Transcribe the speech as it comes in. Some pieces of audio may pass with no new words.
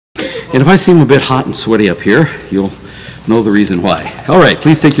And if I seem a bit hot and sweaty up here, you'll know the reason why. All right,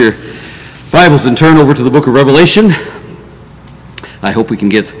 please take your Bibles and turn over to the book of Revelation. I hope we can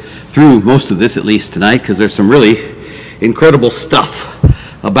get through most of this at least tonight, because there's some really incredible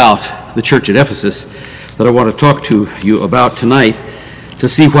stuff about the church at Ephesus that I want to talk to you about tonight to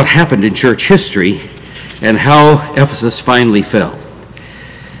see what happened in church history and how Ephesus finally fell.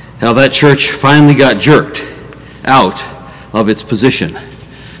 How that church finally got jerked out of its position.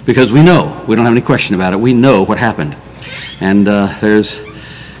 Because we know, we don't have any question about it, we know what happened. And there's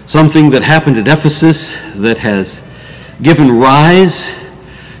something that happened at Ephesus that has given rise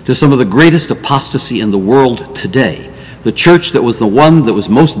to some of the greatest apostasy in the world today. The church that was the one that was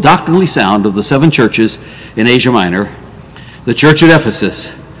most doctrinally sound of the 7 churches in Asia Minor, the church at Ephesus.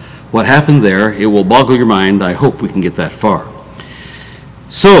 What happened there, it will boggle your mind. I hope we can get that far.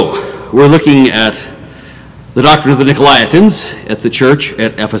 So, we're looking at the doctrine of the Nicolaitans at the church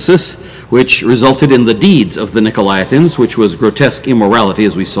at Ephesus, which resulted in the deeds of the Nicolaitans, which was grotesque immorality,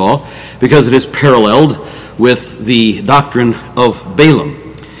 as we saw, because it is paralleled with the doctrine of Balaam.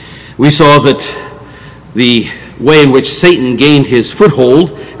 We saw that the way in which Satan gained his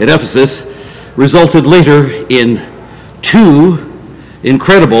foothold at Ephesus resulted later in 2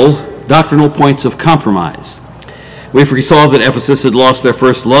 incredible doctrinal points of compromise. We saw that Ephesus had lost their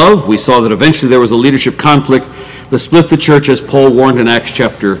first love. We saw that eventually there was a leadership conflict that split the church, as Paul warned in Acts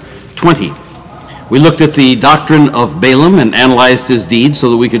chapter 20. We looked at the doctrine of Balaam and analyzed his deeds so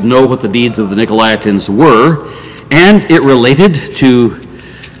that we could know what the deeds of the Nicolaitans were, and it related to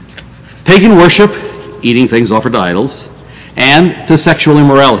pagan worship, eating things offered to idols, and to sexual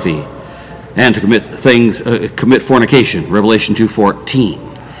immorality, and to commit fornication, Revelation 2:14.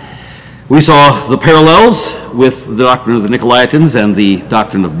 We saw the parallels with the doctrine of the Nicolaitans and the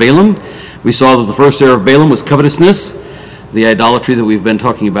doctrine of Balaam. We saw that the first error of Balaam was covetousness, the idolatry that we've been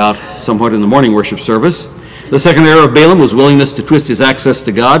talking about somewhat in the morning worship service. The second error of Balaam was willingness to twist his access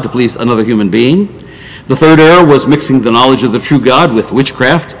to God to please another human being. The third error was mixing the knowledge of the true God with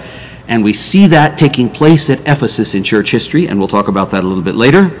witchcraft, and we see that taking place at Ephesus in church history, and we'll talk about that a little bit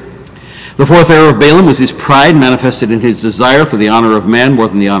later. The fourth error of Balaam was his pride manifested in his desire for the honor of man more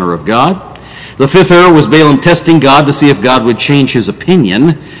than the honor of God. The fifth error was Balaam testing God to see if God would change his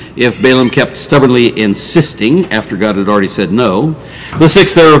opinion if Balaam kept stubbornly insisting after God had already said no. The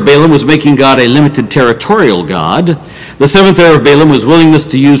sixth error of Balaam was making God a limited territorial God. The seventh error of Balaam was willingness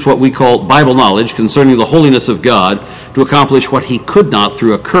to use what we call Bible knowledge concerning the holiness of God to accomplish what he could not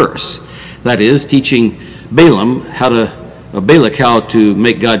through a curse. That is, teaching Balak how to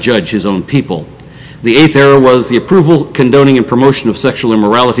make God judge his own people. The eighth error was the approval, condoning, and promotion of sexual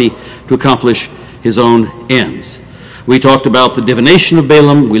immorality to accomplish his own ends. We talked about the divination of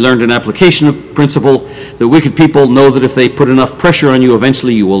Balaam. We learned an application of principle that wicked people know that if they put enough pressure on you,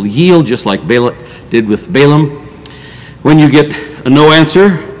 eventually you will yield, just like Balak did with Balaam. When you get a no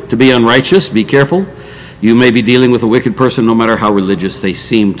answer to be unrighteous, be careful. You may be dealing with a wicked person no matter how religious they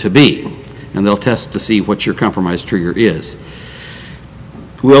seem to be, and they'll test to see what your compromise trigger is.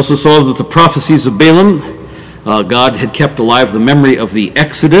 We also saw that the prophecies of Balaam, God had kept alive the memory of the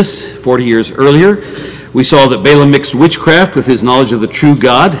Exodus 40 years earlier. We saw that Balaam mixed witchcraft with his knowledge of the true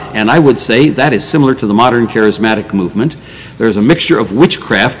God, and I would say that is similar to the modern charismatic movement. There's a mixture of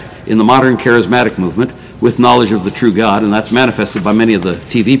witchcraft in the modern charismatic movement with knowledge of the true God, and that's manifested by many of the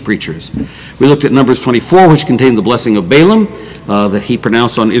TV preachers. We looked at Numbers 24, which contained the blessing of Balaam that he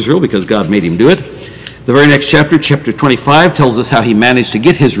pronounced on Israel because God made him do it. The very next chapter, chapter 25, tells us how he managed to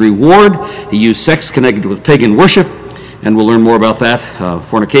get his reward. He used sex connected with pagan worship, and we'll learn more about that,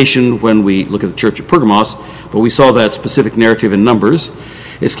 fornication, when we look at the church at Pergamos, but we saw that specific narrative in Numbers.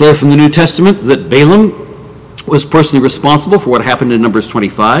 It's clear from the New Testament that Balaam was personally responsible for what happened in Numbers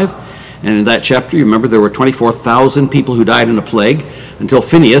 25, and in that chapter, you remember, there were 24,000 people who died in a plague until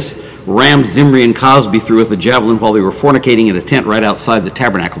Phinehas rammed Zimri and Cosby through with a javelin while they were fornicating in a tent right outside the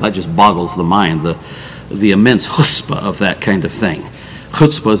tabernacle. That just boggles the mind, the immense chutzpah of that kind of thing.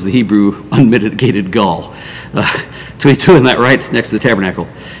 Chutzpah is the Hebrew unmitigated gall. To be doing that right next to the tabernacle.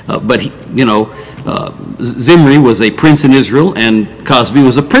 Zimri was a prince in Israel, and Cosby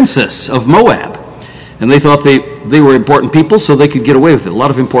was a princess of Moab. And they thought they were important people, so they could get away with it. A lot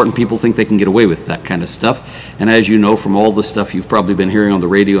of important people think they can get away with that kind of stuff. And as you know from all the stuff you've probably been hearing on the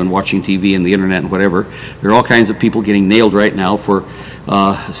radio and watching TV and the internet and whatever, there are all kinds of people getting nailed right now for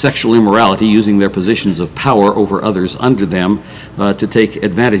sexual immorality, using their positions of power over others under them to take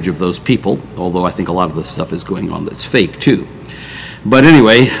advantage of those people, although I think a lot of this stuff is going on that's fake too. But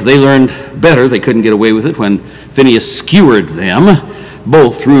anyway, they learned better. They couldn't get away with it when Phinehas skewered them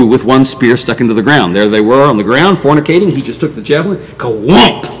both through with one spear stuck into the ground. There they were on the ground fornicating. He just took the javelin,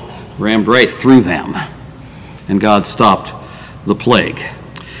 ka-whomp, rammed right through them, and God stopped the plague.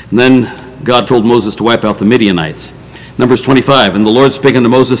 And then God told Moses to wipe out the Midianites. Numbers 25, and the Lord spake unto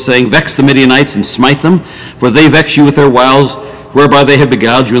Moses, saying, Vex the Midianites and smite them, for they vex you with their wiles, whereby they have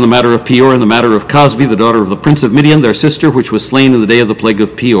beguiled you in the matter of Peor, in the matter of Cosbi, the daughter of the prince of Midian, their sister, which was slain in the day of the plague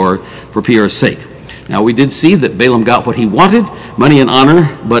of Peor, for Peor's sake. Now we did see that Balaam got what he wanted, money and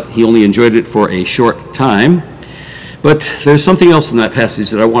honor, but he only enjoyed it for a short time. But there's something else in that passage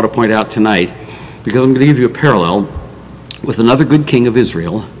that I want to point out tonight, because I'm going to give you a parallel with another good king of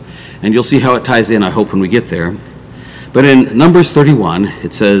Israel, and you'll see how it ties in, I hope, when we get there. But in Numbers 31,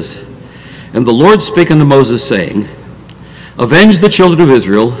 it says, And the Lord spake unto Moses, saying, Avenge the children of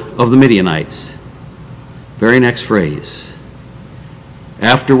Israel of the Midianites. Very next phrase.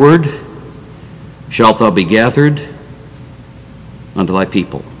 Afterward shalt thou be gathered unto thy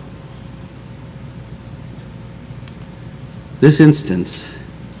people. This instance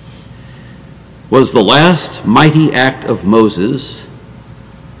was the last mighty act of Moses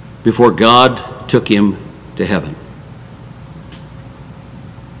before God took him to heaven.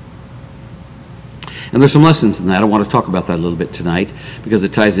 And there's some lessons in that. I want to talk about that a little bit tonight because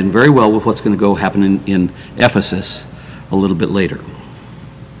it ties in very well with what's going to go happen in Ephesus a little bit later.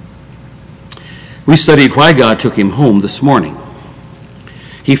 We studied why God took him home this morning.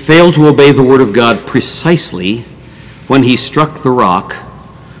 He failed to obey the word of God precisely when he struck the rock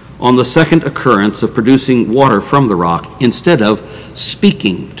on the second occurrence of producing water from the rock instead of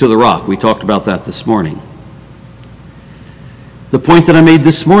speaking to the rock. We talked about that this morning. The point that I made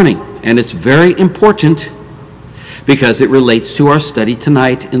this morning, and it's very important because it relates to our study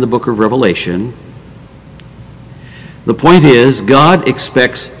tonight in the book of Revelation. The point is, God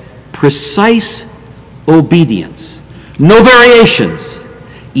expects precise obedience, no variations,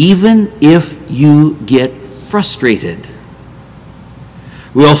 even if you get frustrated.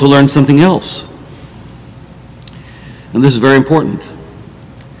 We also learned something else, and this is very important.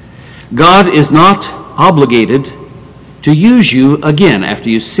 God is not obligated to use you again after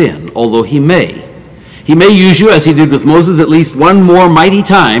you sin, although he may. He may use you, as he did with Moses, at least one more mighty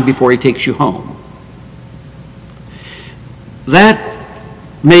time before he takes you home. That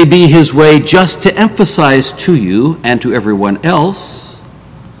may be his way just to emphasize to you and to everyone else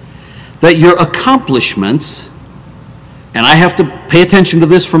that your accomplishments, and I have to pay attention to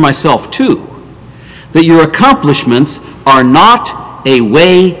this for myself too, that your accomplishments are not a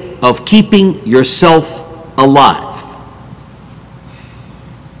way of keeping yourself alive.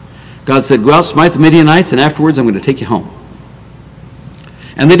 God said, go out, smite the Midianites, and afterwards I'm going to take you home.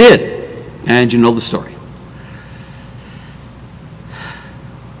 And they did. And you know the story.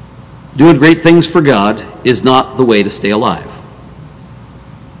 Doing great things for God is not the way to stay alive.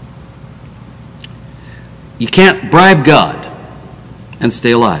 You can't bribe God and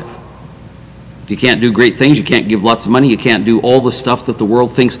stay alive. You can't do great things. You can't give lots of money. You can't do all the stuff that the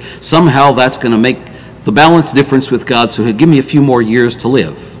world thinks somehow that's going to make the balance difference with God, so he'll give me a few more years to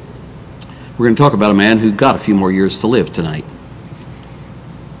live. We're going to talk about a man who got a few more years to live tonight.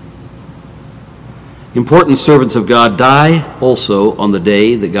 Important servants of God die also on the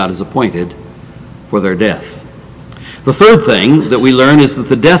day that God has appointed for their death. The third thing that we learn is that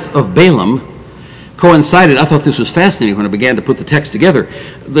the death of Balaam coincided, I thought this was fascinating when I began to put the text together.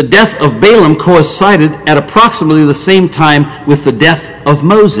 The death of Balaam coincided at approximately the same time with the death of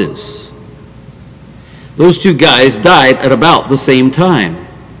Moses. Those two guys died at about the same time.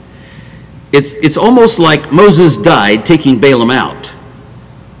 It's almost like Moses died taking Balaam out.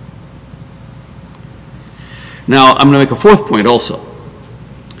 Now, I'm going to make a fourth point also.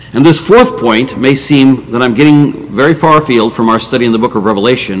 And this fourth point may seem that I'm getting very far afield from our study in the book of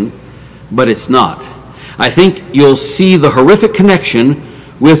Revelation, but it's not. I think you'll see the horrific connection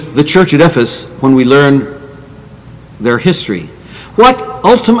with the church at Ephesus when we learn their history. What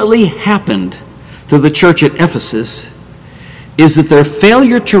ultimately happened to the church at Ephesus is that their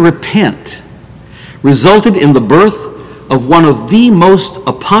failure to repent resulted in the birth of one of the most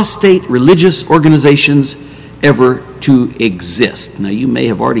apostate religious organizations ever to exist. Now, you may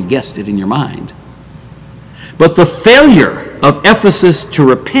have already guessed it in your mind. But the failure of Ephesus to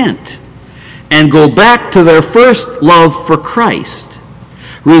repent and go back to their first love for Christ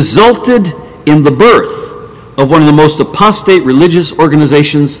resulted in the birth of one of the most apostate religious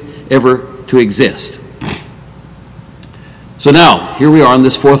organizations ever to exist. So now, here we are on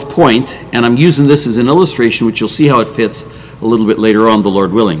this fourth point, and I'm using this as an illustration, which you'll see how it fits a little bit later on, the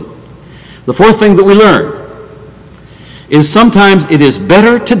Lord willing. The fourth thing that we learn is sometimes it is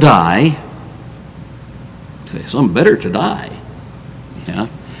better to die. Say, something better to die. Yeah.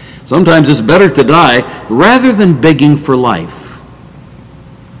 Sometimes it's better to die rather than begging for life.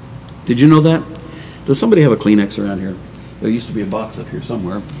 Did you know that? Does somebody have a Kleenex around here? There used to be a box up here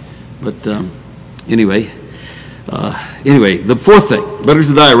somewhere. But anyway, the fourth thing, better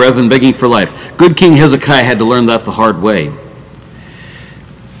to die rather than begging for life. Good King Hezekiah had to learn that the hard way.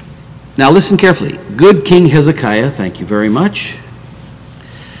 Now listen carefully. Good King Hezekiah, thank you very much,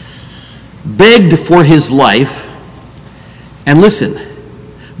 begged for his life, and listen,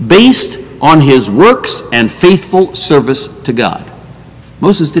 based on his works and faithful service to God.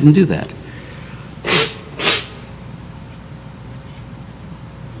 Moses didn't do that.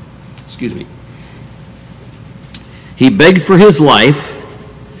 Excuse me. He begged for his life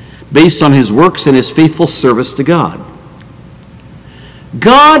based on his works and his faithful service to God.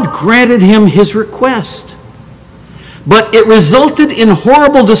 God granted him his request, but it resulted in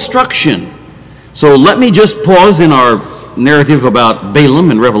horrible destruction. So let me just pause in our narrative about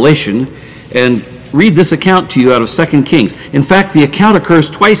Balaam in Revelation and read this account to you out of 2 Kings. In fact, the account occurs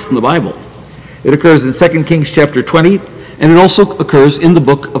twice in the Bible. It occurs in 2 Kings chapter 20, and it also occurs in the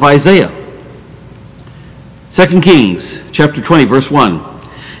book of Isaiah. 2 Kings chapter 20, verse 1.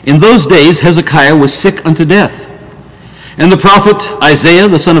 In those days Hezekiah was sick unto death. And the prophet Isaiah,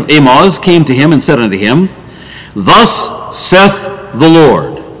 the son of Amoz, came to him and said unto him, Thus saith the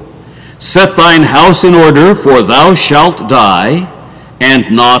Lord, Set thine house in order, for thou shalt die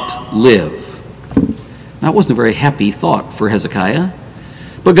and not live. That wasn't a very happy thought for Hezekiah.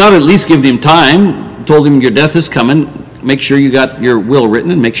 But God at least gave him time, told him your death is coming, make sure you got your will written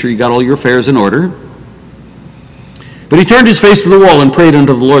and make sure you got all your affairs in order. But he turned his face to the wall and prayed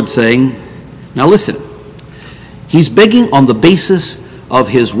unto the Lord, saying, Now listen, he's begging on the basis of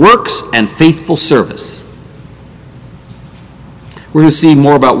his works and faithful service. We're going to see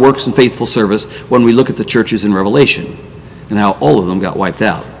more about works and faithful service when we look at the churches in Revelation and how all of them got wiped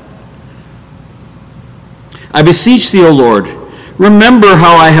out. I beseech thee, O Lord, remember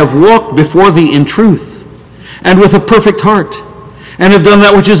how I have walked before thee in truth and with a perfect heart, and have done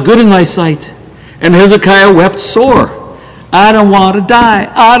that which is good in thy sight. And Hezekiah wept sore. I don't want to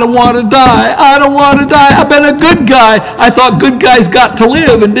die. I don't want to die. I don't want to die. I've been a good guy. I thought good guys got to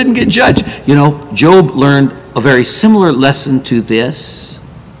live and didn't get judged. You know, Job learned a very similar lesson to this.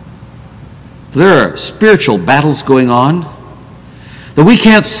 There are spiritual battles going on that we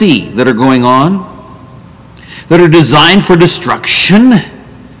can't see that are going on, that are designed for destruction.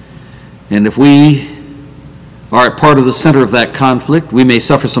 And if we are a part of the center of that conflict, we may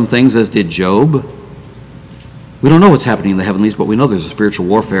suffer some things, as did Job. We don't know what's happening in the heavenlies, but we know there's a spiritual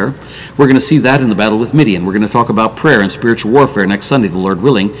warfare. We're going to see that in the battle with Midian. We're going to talk about prayer and spiritual warfare next Sunday, the Lord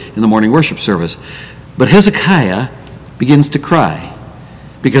willing, in the morning worship service. But Hezekiah begins to cry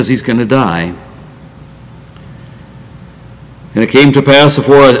because he's going to die. And it came to pass,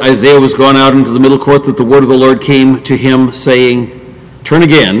 before Isaiah was gone out into the middle court, that the word of the Lord came to him, saying, Turn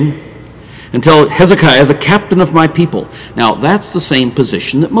again, and tell Hezekiah, the captain of my people. Now, that's the same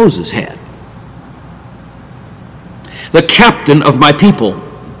position that Moses had. The captain of my people.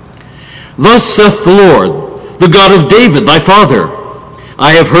 Thus saith the Lord, the God of David, thy father,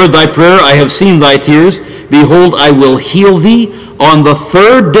 I have heard thy prayer, I have seen thy tears. Behold, I will heal thee. On the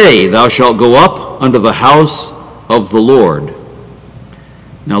third day thou shalt go up unto the house of the Lord.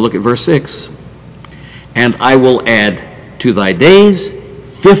 Now look at verse 6. And I will add to thy days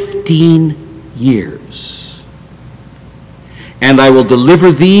 15 years. And I will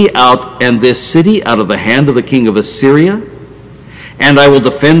deliver thee out and this city out of the hand of the king of Assyria. And I will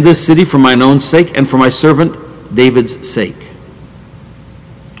defend this city for mine own sake and for my servant David's sake.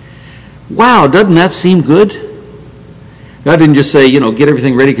 Wow, doesn't that seem good? God didn't just say, get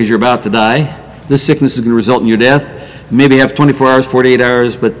everything ready because you're about to die. This sickness is going to result in your death. Maybe have 24 hours, 48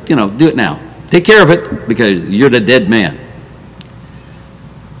 hours, but, do it now. Take care of it because you're the dead man.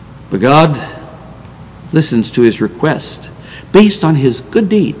 But God listens to his request based on his good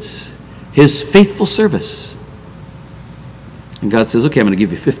deeds, his faithful service. And God says, okay, I'm going to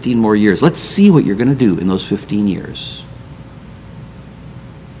give you 15 more years. Let's see what you're going to do in those 15 years.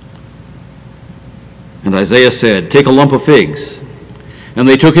 And Isaiah said, Take a lump of figs. And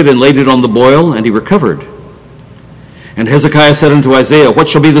they took it and laid it on the boil, and he recovered. And Hezekiah said unto Isaiah, What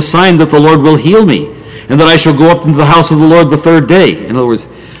shall be the sign that the Lord will heal me, and that I shall go up into the house of the Lord the third day? In other words,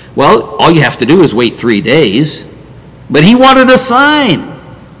 well, all you have to do is wait 3 days. But he wanted a sign.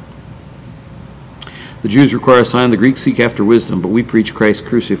 The Jews require a sign, the Greeks seek after wisdom, but we preach Christ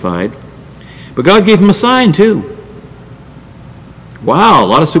crucified. But God gave him a sign too. Wow, a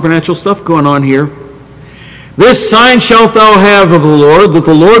lot of supernatural stuff going on here. This sign shalt thou have of the Lord, that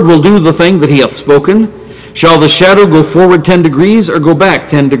the Lord will do the thing that he hath spoken. Shall the shadow go forward 10 degrees, or go back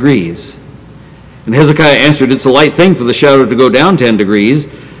 10 degrees? And Hezekiah answered, It's a light thing for the shadow to go down 10 degrees,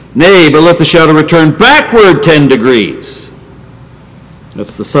 Nay, but let the shadow return backward 10 degrees.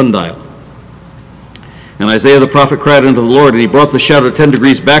 That's the sundial. And Isaiah the prophet cried unto the Lord, and he brought the shadow 10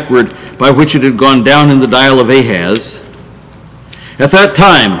 degrees backward, by which it had gone down in the dial of Ahaz. At that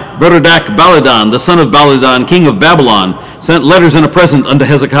time, Baladan, the son of Baladan, king of Babylon, sent letters and a present unto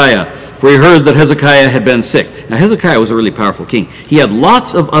Hezekiah, for he heard that Hezekiah had been sick. Now, Hezekiah was a really powerful king. He had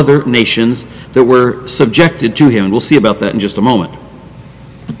lots of other nations that were subjected to him, and we'll see about that in just a moment.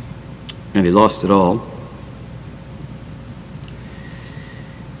 And he lost it all.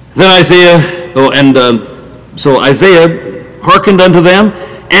 Then so Isaiah hearkened unto them,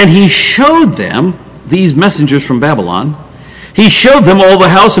 and he showed them these messengers from Babylon. He showed them all the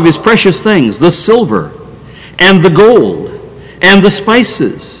house of his precious things, the silver, and the gold, and the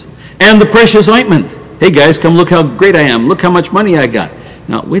spices, and the precious ointment. Hey guys, come look how great I am. Look how much money I got.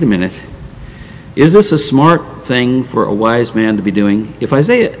 Now, wait a minute. Is this a smart thing for a wise man to be doing? If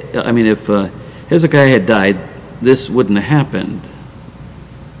Hezekiah had died, this wouldn't have happened.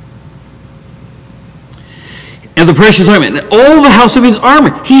 And the precious ointment, and all the house of his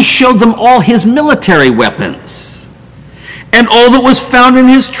armor. He showed them all his military weapons, and all that was found in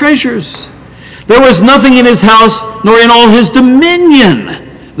his treasures. There was nothing in his house, nor in all his dominion,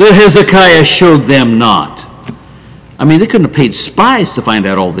 that Hezekiah showed them not. I mean, they couldn't have paid spies to find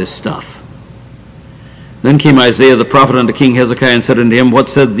out all this stuff. Then came Isaiah the prophet unto King Hezekiah, and said unto him, What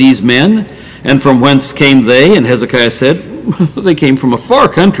said these men? And from whence came they? And Hezekiah said, They came from a far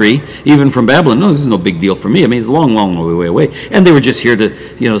country, even from Babylon. No, this is no big deal for me. I mean, it's a long, long way away. And they were just here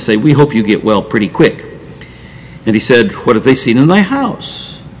to, say, we hope you get well pretty quick. And he said, What have they seen in thy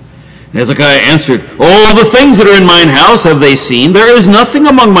house? And Hezekiah answered, All the things that are in mine house have they seen. There is nothing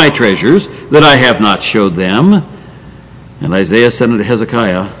among my treasures that I have not showed them. And Isaiah said unto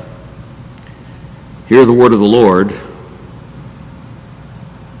Hezekiah, Hear the word of the Lord.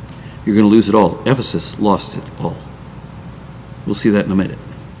 You're going to lose it all. Ephesus lost it all. We'll see that in a minute.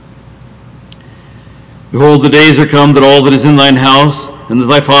 Behold, the days are come that all that is in thine house, and that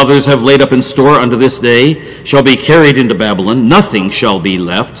thy fathers have laid up in store unto this day, shall be carried into Babylon. Nothing shall be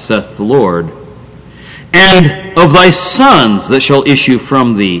left, saith the Lord. And of thy sons that shall issue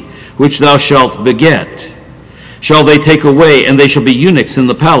from thee, which thou shalt beget, shall they take away, and they shall be eunuchs in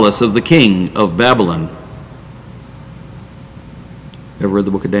the palace of the king of Babylon. Ever read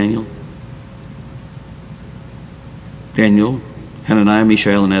the book of Daniel? Daniel, Hananiah,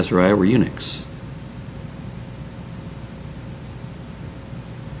 Mishael, and Azariah were eunuchs.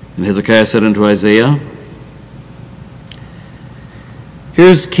 And Hezekiah said unto Isaiah,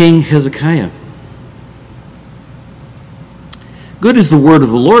 Here's King Hezekiah. Good is the word of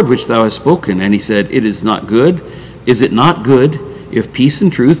the Lord which thou hast spoken. And he said, It is not good. Is it not good if peace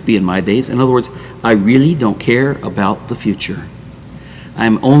and truth be in my days? In other words, I really don't care about the future.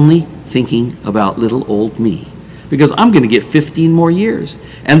 I'm only thinking about little old me, because I'm going to get 15 more years,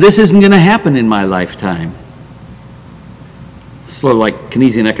 and this isn't going to happen in my lifetime. It's sort of like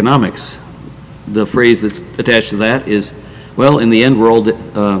Keynesian economics. The phrase that's attached to that is, well, in the end, we're all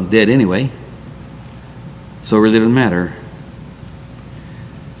dead anyway, so it really doesn't matter.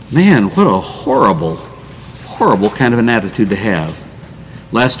 Man, what a horrible, horrible kind of an attitude to have.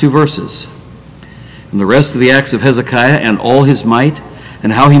 Last two verses. And the rest of the acts of Hezekiah and all his might,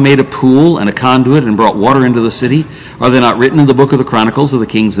 and how he made a pool and a conduit and brought water into the city, are they not written in the book of the Chronicles of the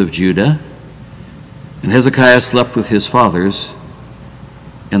kings of Judah? And Hezekiah slept with his fathers.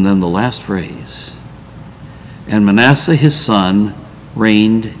 And then the last phrase. And Manasseh his son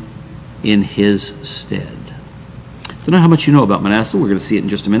reigned in his stead. Don't know how much you know about Manasseh. We're going to see it in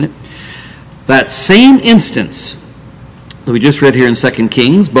just a minute. That same instance that we just read here in 2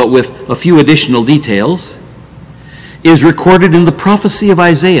 Kings, but with a few additional details, is recorded in the prophecy of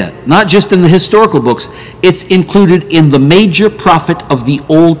Isaiah, not just in the historical books. It's included in the major prophet of the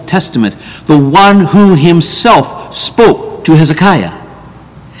Old Testament, the one who himself spoke to Hezekiah.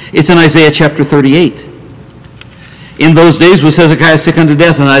 It's in Isaiah chapter 38. In those days was Hezekiah sick unto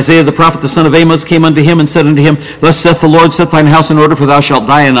death, and Isaiah the prophet, the son of Amos, came unto him and said unto him, Thus saith the Lord, Set thine house in order, for thou shalt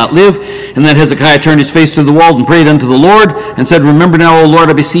die and not live. And then Hezekiah turned his face to the wall and prayed unto the Lord, and said, Remember now, O Lord,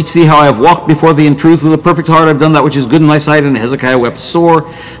 I beseech thee, how I have walked before thee in truth with a perfect heart. I have done that which is good in thy sight. And Hezekiah wept sore.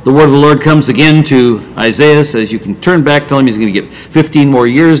 The word of the Lord comes again to Isaiah, says you can turn back, tell him he's going to get 15 more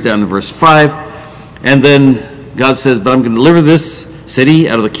years, down to verse 5. And then God says, But I'm going to deliver this city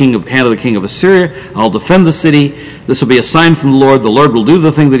out of the hand of the king of Assyria. I'll defend the city. This will be a sign from the Lord. The Lord will do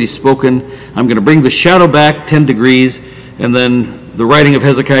the thing that he's spoken. I'm going to bring the shadow back 10 degrees, And then the writing of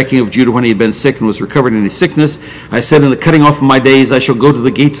Hezekiah, king of Judah, when he had been sick and was recovered in his sickness. I said, in the cutting off of my days, I shall go to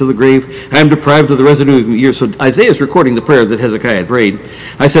the gates of the grave. I am deprived of the residue of years. So Isaiah is recording the prayer that Hezekiah had prayed.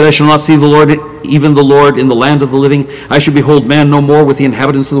 I said, I shall not see the Lord, even the Lord, in the land of the living. I shall behold man no more with the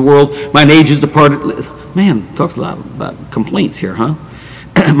inhabitants of the world. Mine age is departed. Man, talks a lot about complaints here, huh?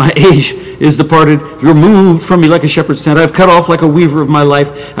 My age is departed, removed from me like a shepherd's tent. I have cut off like a weaver of my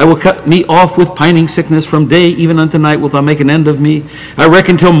life. I will cut me off with pining sickness. From day even unto night wilt thou make an end of me. I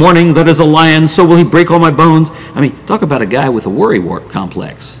reckon till morning that as a lion, so will he break all my bones. I mean, talk about a guy with a worry wart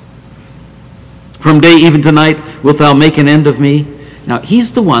complex. From day even to night wilt thou make an end of me. Now,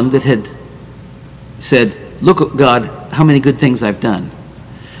 he's the one that had said, look, God, how many good things I've done.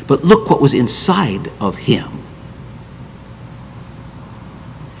 But look what was inside of him.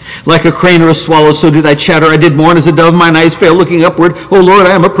 Like a crane or a swallow, so did I chatter. I did mourn as a dove. Mine eyes fail, looking upward. O Lord,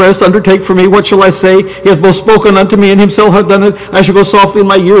 I am oppressed. Undertake for me. What shall I say? He hath both spoken unto me, and himself hath done it. I shall go softly in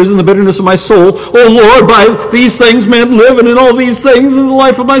my years, in the bitterness of my soul. O Lord, by these things men live, and in all these things in the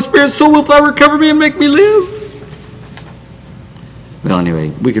life of my spirit, so wilt thou recover me and make me live. Well,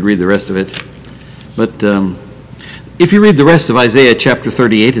 anyway, we could read the rest of it. But if you read the rest of Isaiah chapter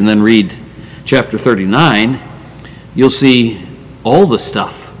 38 and then read chapter 39, you'll see all the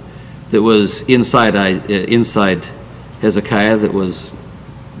stuff that was inside Hezekiah that was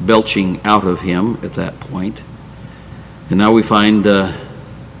belching out of him at that point. And now we find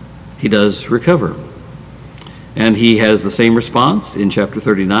he does recover. And he has the same response in chapter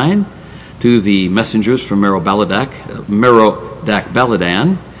 39 to the messengers from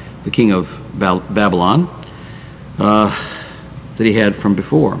Merodach-Baladan, the king of Babylon, that he had from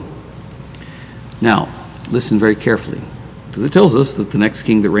before. Now, listen very carefully, because it tells us that the next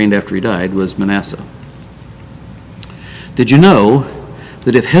king that reigned after he died was Manasseh. Did you know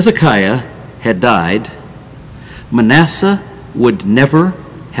that if Hezekiah had died, Manasseh would never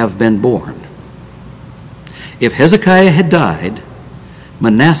have been born? If Hezekiah had died,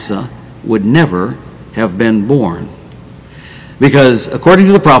 Manasseh would never have been born. Because according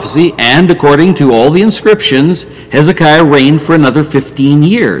to the prophecy and according to all the inscriptions, Hezekiah reigned for another 15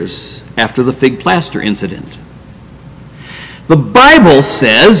 years after the fig plaster incident. The Bible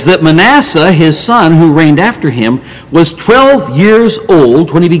says that Manasseh, his son, who reigned after him, was 12 years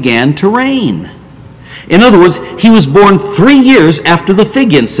old when he began to reign. In other words, he was born 3 years after the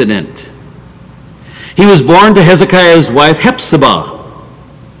fig incident. He was born to Hezekiah's wife Hephzibah.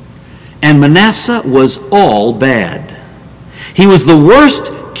 And Manasseh was all bad. He was the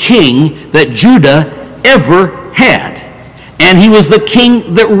worst king that Judah ever had. And he was the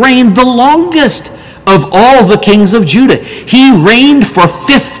king that reigned the longest of all the kings of Judah. He reigned for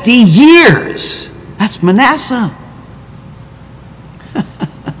 50 years. That's Manasseh.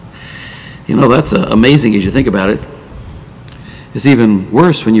 You know, that's amazing as you think about it. It's even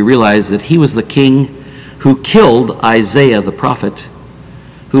worse when you realize that he was the king who killed Isaiah the prophet,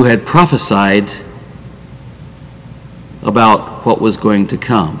 who had prophesied about what was going to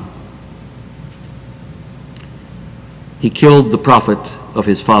come. He killed the prophet of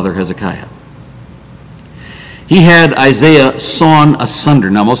his father Hezekiah. He had Isaiah sawn asunder.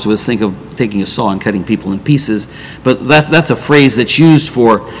 Now, most of us think of taking a saw and cutting people in pieces, but that's a phrase that's used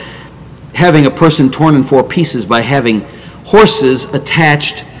for having a person torn in 4 pieces by having horses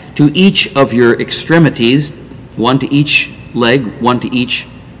attached to each of your extremities, one to each leg, one to each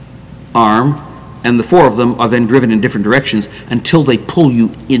arm, and the 4 of them are then driven in different directions until they pull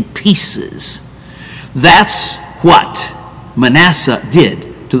you in pieces. That's what Manasseh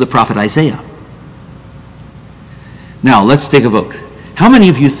did to the prophet Isaiah. Now, let's take a vote. How many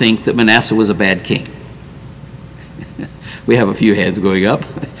of you think that Manasseh was a bad king? We have a few hands going up.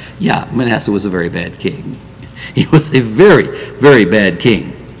 Yeah, Manasseh was a very bad king. He was a very, very bad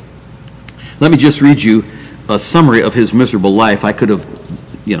king. Let me just read you a summary of his miserable life. I could have,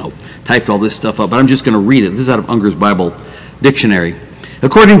 typed all this stuff up, but I'm just going to read it. This is out of Unger's Bible Dictionary.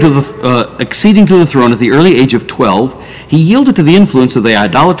 According to acceding to the throne at the early age of 12, he yielded to the influence of the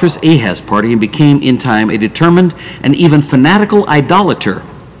idolatrous Ahaz party and became, in time, a determined and even fanatical idolater.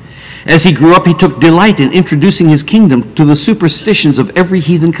 As he grew up, he took delight in introducing his kingdom to the superstitions of every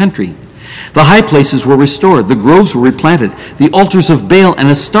heathen country. The high places were restored, the groves were replanted, the altars of Baal and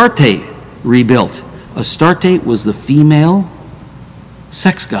Astarte rebuilt. Astarte was the female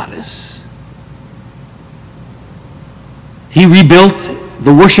sex goddess. He rebuilt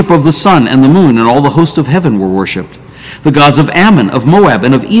the worship of the sun and the moon, and all the host of heaven were worshipped. The gods of Ammon, of Moab,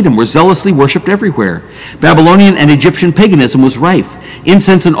 and of Edom were zealously worshipped everywhere. Babylonian and Egyptian paganism was rife.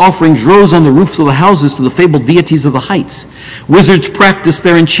 Incense and offerings rose on the roofs of the houses to the fabled deities of the heights. Wizards practiced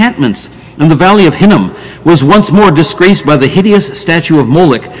their enchantments And the valley of Hinnom was once more disgraced by the hideous statue of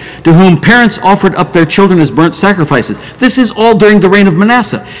Moloch, to whom parents offered up their children as burnt sacrifices. This is all during the reign of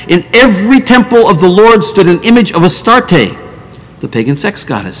Manasseh. In every temple of the Lord stood an image of Astarte, the pagan sex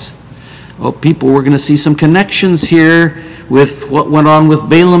goddess. Oh, people, we're going to see some connections here with what went on with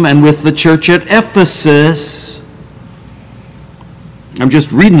Balaam and with the church at Ephesus. I'm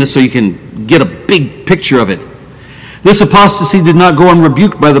just reading this so you can get a big picture of it. This apostasy did not go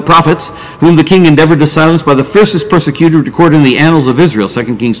unrebuked by the prophets, whom the king endeavored to silence by the fiercest persecutor recorded in the annals of Israel,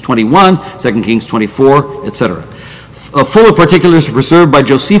 2 Kings 21, 2 Kings 24, etc. Fuller particulars are preserved by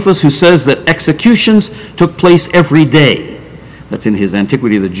Josephus, who says that executions took place every day. That's in his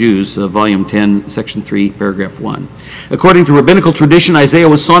Antiquity of the Jews, volume 10, section 3, paragraph 1. According to rabbinical tradition, Isaiah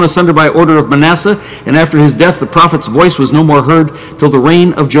was sawn asunder by order of Manasseh, and after his death the prophet's voice was no more heard till the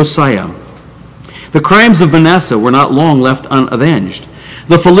reign of Josiah. The crimes of Manasseh were not long left unavenged.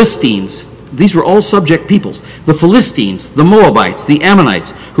 The Philistines, these were all subject peoples. The Philistines, the Moabites, the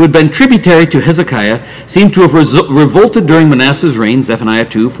Ammonites, who had been tributary to Hezekiah, seem to have revolted during Manasseh's reign, Zephaniah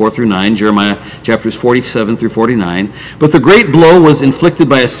 2, 4 through 9, Jeremiah chapters 47 through 49. But the great blow was inflicted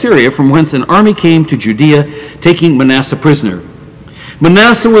by Assyria, from whence an army came to Judea, taking Manasseh prisoner.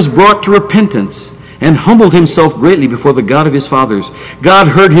 Manasseh was brought to repentance and humbled himself greatly before the God of his fathers. God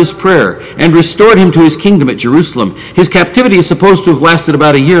heard his prayer and restored him to his kingdom at Jerusalem. His captivity is supposed to have lasted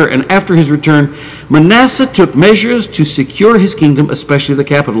about a year, and after his return, Manasseh took measures to secure his kingdom, especially the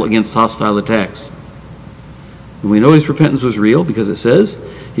capital, against hostile attacks. And we know his repentance was real because it says,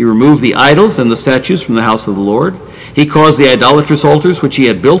 he removed the idols and the statues from the house of the Lord. He caused the idolatrous altars which he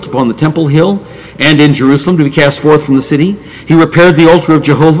had built upon the temple hill and in Jerusalem to be cast forth from the city. He repaired the altar of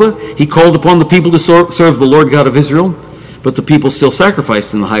Jehovah. He called upon the people to serve the Lord God of Israel. But the people still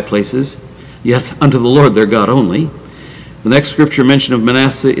sacrificed in the high places, yet unto the Lord their God only. The next scripture mention of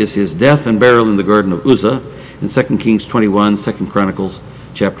Manasseh is his death and burial in the garden of Uzzah in 2 Kings 21, 2 Chronicles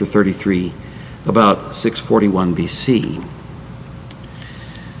chapter 33, about 641 BC.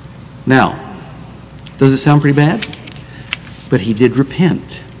 Now, does it sound pretty bad? But he did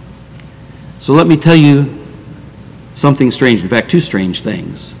repent. So let me tell you something strange, in fact, two strange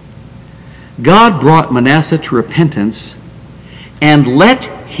things. God brought Manasseh to repentance and let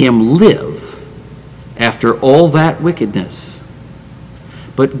him live after all that wickedness.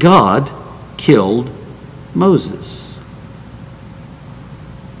 But God killed Moses.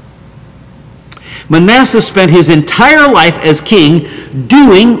 Manasseh spent his entire life as king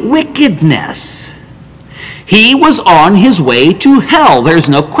doing wickedness. He was on his way to hell. There's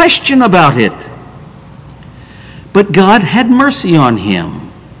no question about it. But God had mercy on him.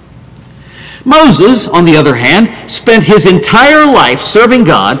 Moses, on the other hand, spent his entire life serving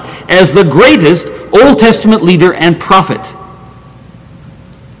God as the greatest Old Testament leader and prophet.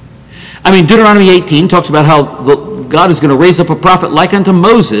 I mean, Deuteronomy 18 talks about how God is going to raise up a prophet like unto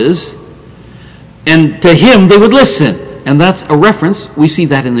Moses, and to him they would listen. And that's a reference, we see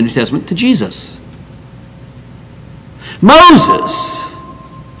that in the New Testament, to Jesus. Moses,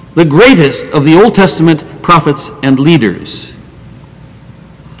 the greatest of the Old Testament prophets and leaders.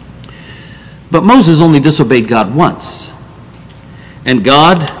 But Moses only disobeyed God once, and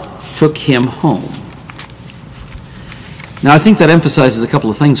God took him home. Now, I think that emphasizes a couple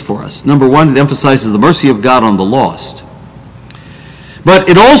of things for us. Number one, it emphasizes the mercy of God on the lost. But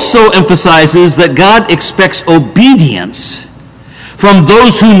it also emphasizes that God expects obedience from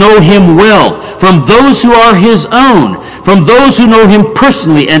those who know him well, from those who are his own, from those who know him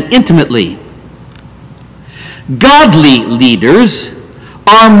personally and intimately. Godly leaders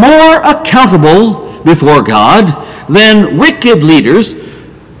are more accountable before God than wicked leaders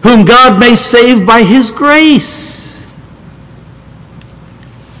whom God may save by his grace.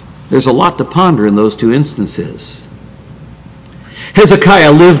 There's a lot to ponder in those two instances.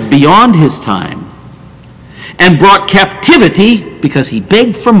 Hezekiah lived beyond his time and brought captivity because he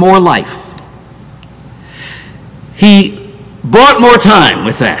begged for more life. He bought more time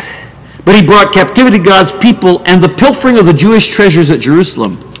with that, but he brought captivity to God's people and the pilfering of the Jewish treasures at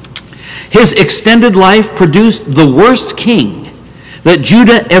Jerusalem. His extended life produced the worst king that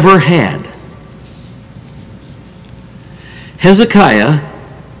Judah ever had. Hezekiah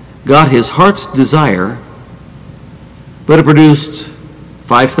got his heart's desire, but it produced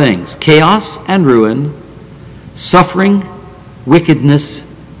 5 things: chaos and ruin, suffering, wickedness,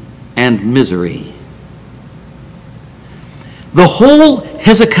 and misery. The whole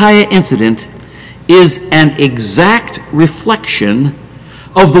Hezekiah incident is an exact reflection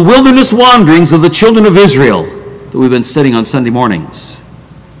of the wilderness wanderings of the children of Israel that we've been studying on Sunday mornings.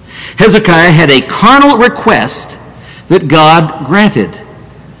 Hezekiah had a carnal request that God granted,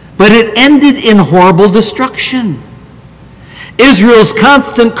 but it ended in horrible destruction. Israel's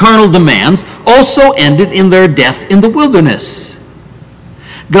constant carnal demands also ended in their death in the wilderness.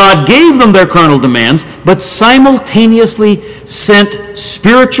 God gave them their carnal demands, but simultaneously sent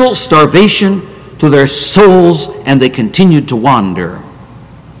spiritual starvation to their souls, and they continued to wander.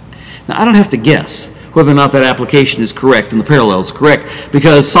 Now, I don't have to guess whether or not that application is correct and the parallel is correct,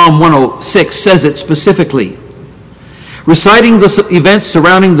 because Psalm 106 says it specifically. Reciting the events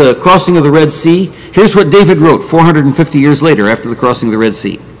surrounding the crossing of the Red Sea, here's what David wrote 450 years later after the crossing of the Red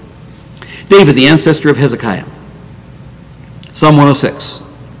Sea. David, the ancestor of Hezekiah. Psalm 106,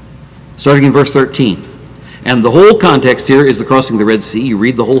 starting in verse 13. And the whole context here is the crossing of the Red Sea. You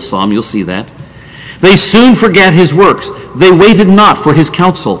read the whole psalm, you'll see that. They soon forgat his works. They waited not for his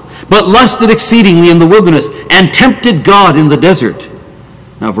counsel, but lusted exceedingly in the wilderness, and tempted God in the desert.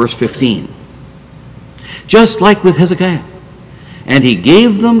 Now verse 15. Just like with Hezekiah. And he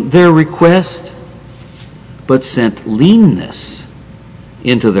gave them their request, but sent leanness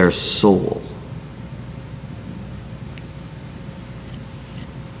into their soul.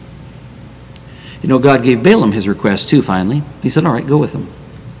 You know, God gave Balaam his request too, finally. He said, all right, go with them.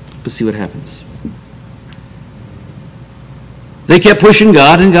 But see what happens. They kept pushing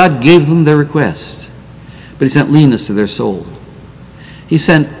God, and God gave them their request. But he sent leanness to their soul. He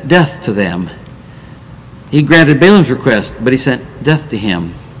sent death to them. He granted Balaam's request, but he sent death to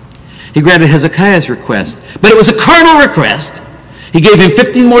him. He granted Hezekiah's request, but it was a carnal request. He gave him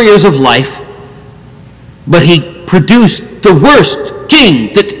 15 more years of life, but he produced the worst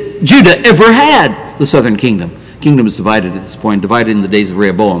king that Judah ever had, the southern kingdom. The kingdom is divided at this point, divided in the days of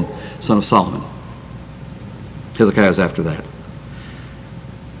Rehoboam, son of Solomon. Hezekiah was after that.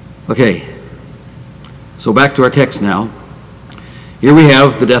 Okay, so back to our text now. Here we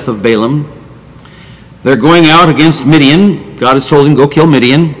have the death of Balaam. They're going out against Midian. God has told him, go kill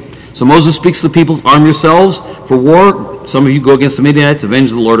Midian. So Moses speaks to the people, arm yourselves for war. Some of you go against the Midianites,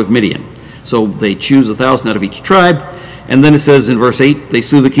 avenge the Lord of Midian. So they choose 1,000 out of each tribe. And then it says in verse 8, they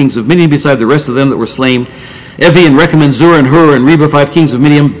slew the kings of Midian beside the rest of them that were slain. Evi and Rechem and Zur and Hur and Reba, 5 kings of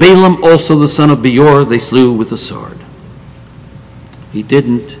Midian. Balaam also the son of Beor they slew with the sword. He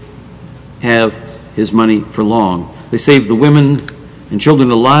didn't have his money for long. They saved the women and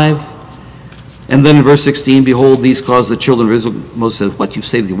children alive. And then in verse 16, behold, these caused the children of Israel. Moses said, what, you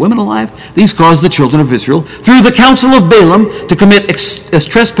saved the women alive? These caused the children of Israel, through the counsel of Balaam, to commit as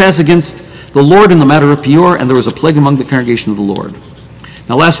trespass against the Lord in the matter of Peor, and there was a plague among the congregation of the Lord.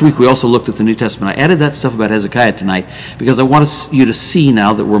 Now, last week we also looked at the New Testament. I added that stuff about Hezekiah tonight because I want you to see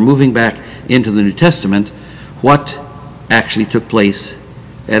now that we're moving back into the New Testament what actually took place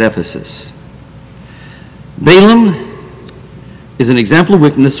at Ephesus. Balaam is an example of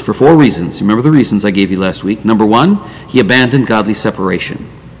wickedness for 4 reasons. Remember the reasons I gave you last week. Number 1, he abandoned godly separation.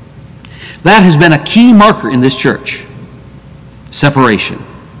 That has been a key marker in this church. Separation.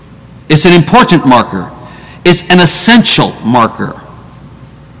 It's an important marker. It's an essential marker.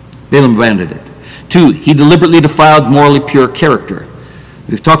 Balaam abandoned it. 2, he deliberately defiled morally pure character.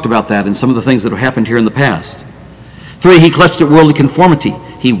 We've talked about that in some of the things that have happened here in the past. 3, he clutched at worldly conformity.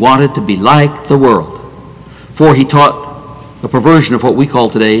 He wanted to be like the world. 4, he taught a perversion of what we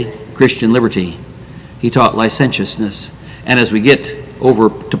call today Christian liberty. He taught licentiousness. And as we get over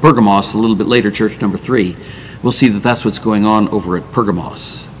to Pergamos a little bit later, church number 3, we'll see that that's what's going on over at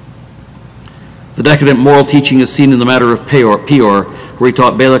Pergamos. The decadent moral teaching is seen in the matter of Peor, where he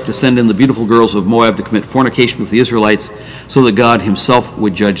taught Balak to send in the beautiful girls of Moab to commit fornication with the Israelites so that God himself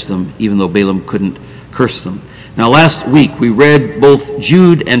would judge them, even though Balaam couldn't curse them. Now, last week we read both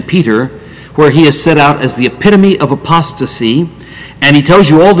Jude and Peter, where he is set out as the epitome of apostasy, and he tells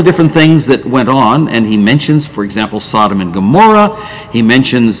you all the different things that went on, and he mentions, for example, Sodom and Gomorrah. He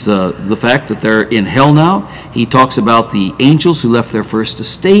mentions the fact that they're in hell now. He talks about the angels who left their first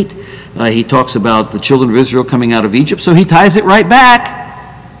estate. He talks about the children of Israel coming out of Egypt, so he ties it right back.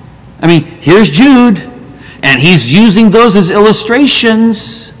 I mean, here's Jude, and he's using those as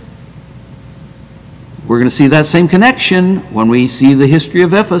illustrations. We're going to see that same connection when we see the history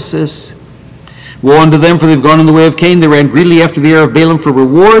of Ephesus. Woe unto them, for they've gone in the way of Cain. They ran greedily after the heir of Balaam for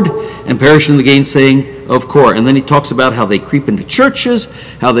reward, and perished in the gainsaying of Kor. And then he talks about how they creep into churches,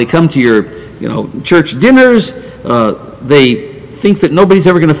 how they come to your church dinners. They think that nobody's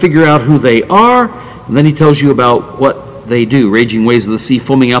ever going to figure out who they are. And then he tells you about what they do. Raging waves of the sea,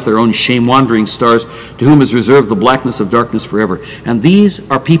 foaming out their own shame, wandering stars, to whom is reserved the blackness of darkness forever. And these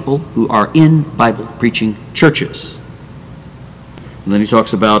are people who are in Bible-preaching churches. And then he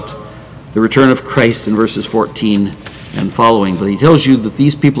talks about the return of Christ in verses 14 and following. But he tells you that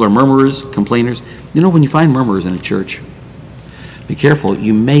these people are murmurers, complainers. You know, when you find murmurers in a church, be careful,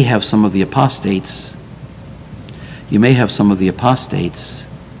 you may have some of the apostates,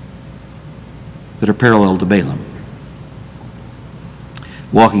 that are parallel to Balaam,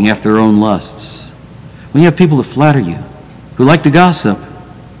 walking after their own lusts. When you have people that flatter you, who like to gossip,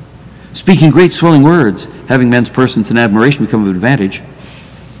 speaking great swelling words, having men's persons in admiration become of advantage,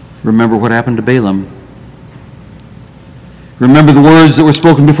 remember what happened to Balaam. Remember the words that were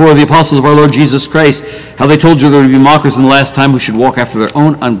spoken before the apostles of our Lord Jesus Christ, how they told you there would be mockers in the last time who should walk after their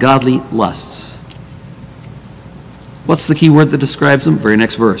own ungodly lusts. What's the key word that describes them? Very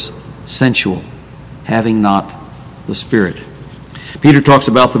next verse. Sensual, having not the Spirit. Peter talks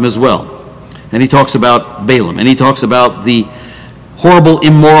about them as well. And he talks about Balaam. And he talks about the horrible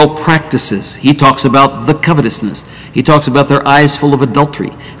immoral practices. He talks about the covetousness. He talks about their eyes full of adultery,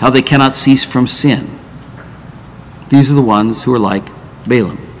 how they cannot cease from sin. These are the ones who are like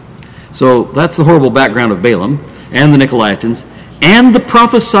Balaam. So that's the horrible background of Balaam and the Nicolaitans and the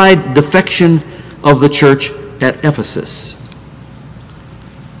prophesied defection of the church at Ephesus.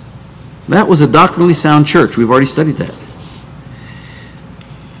 That was a doctrinally sound church. We've already studied that.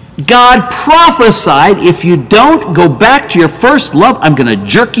 God prophesied, if you don't go back to your first love, I'm going to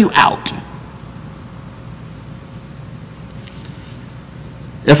jerk you out.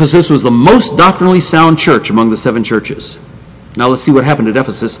 Ephesus was the most doctrinally sound church among the 7 churches. Now let's see what happened at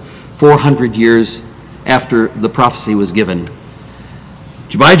Ephesus 400 years after the prophecy was given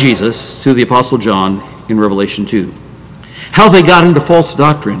by Jesus to the Apostle John in Revelation 2. How they got into false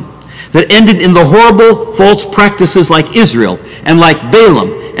doctrine that ended in the horrible false practices like Israel and like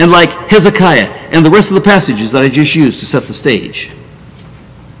Balaam and like Hezekiah and the rest of the passages that I just used to set the stage.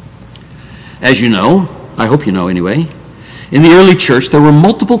 As you know, I hope you know anyway, in the early church there were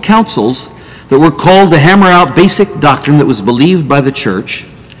multiple councils that were called to hammer out basic doctrine that was believed by the church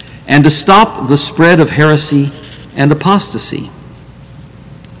and to stop the spread of heresy and apostasy.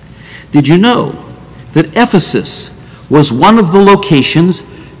 Did you know that Ephesus was one of the locations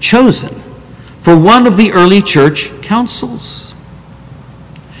chosen for one of the early church councils?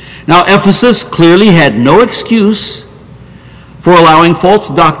 Now, Ephesus clearly had no excuse for allowing false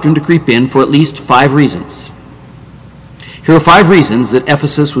doctrine to creep in for at least 5 reasons. Here are 5 reasons that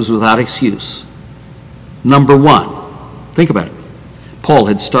Ephesus was without excuse. Number 1, think about it. Paul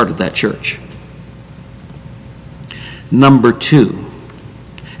had started that church. Number 2,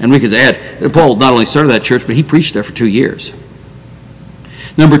 and we could add that Paul not only started that church, but he preached there for 2 years.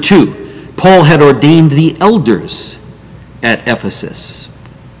 Number 2, Paul had ordained the elders at Ephesus.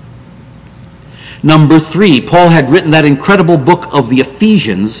 Number 3, Paul had written that incredible book of the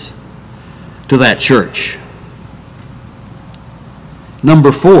Ephesians to that church.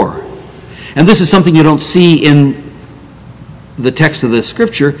 Number 4, and this is something you don't see in the text of the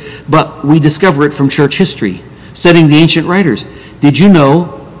scripture, but we discover it from church history, studying the ancient writers. Did you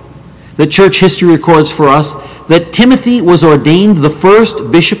know that church history records for us that Timothy was ordained the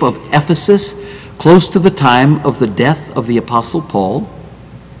first bishop of Ephesus close to the time of the death of the Apostle Paul?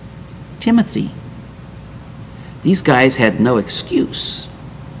 Timothy. These guys had no excuse.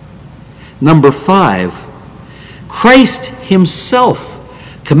 Number 5, Christ himself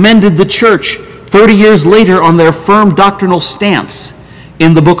commended the church 30 years later on their firm doctrinal stance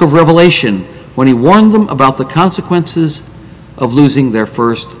in the book of Revelation when he warned them about the consequences of losing their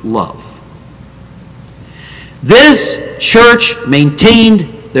first love. This church maintained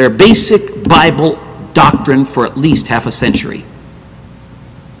their basic Bible doctrine for at least half a century,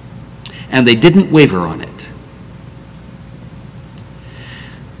 and they didn't waver on it.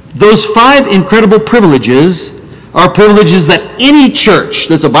 Those 5 incredible privileges are privileges that any church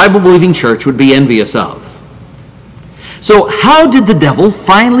that's a Bible-believing church would be envious of. So how did the devil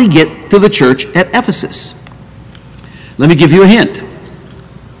finally get to the church at Ephesus? Let me give you a hint.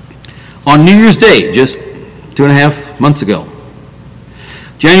 On New Year's Day, just 2.5 months ago,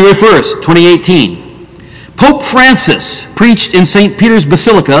 January 1st, 2018, Pope Francis preached in St. Peter's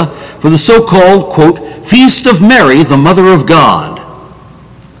Basilica for the so-called, quote, Feast of Mary, the Mother of God.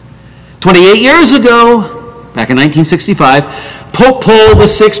 28 years ago, back in 1965, Pope Paul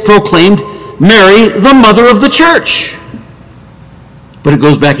VI proclaimed Mary the Mother of the Church. But it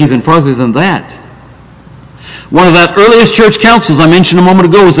goes back even farther than that. One of that earliest church councils I mentioned a moment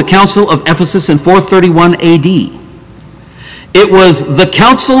ago was the Council of Ephesus in 431 AD. It was the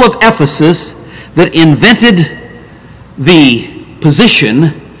Council of Ephesus that invented the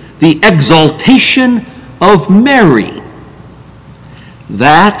position, the exaltation of Mary.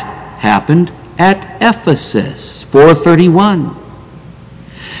 That happened at Ephesus, 431.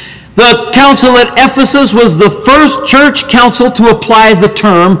 The council at Ephesus was the first church council to apply the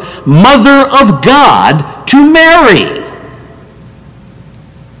term Mother of God to Mary.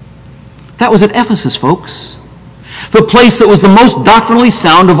 That was at Ephesus, folks. The place that was the most doctrinally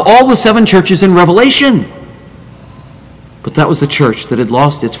sound of all the 7 churches in Revelation. But that was the church that had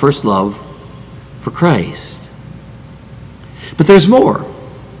lost its first love for Christ. But there's more.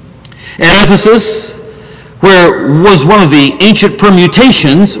 At Ephesus, where was one of the ancient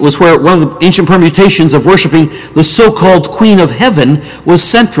permutations, of worshiping the so-called Queen of Heaven was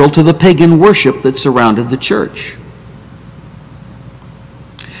central to the pagan worship that surrounded the church.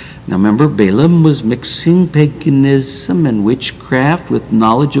 Now remember, Balaam was mixing paganism and witchcraft with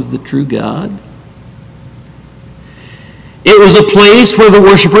knowledge of the true God. It was a place where the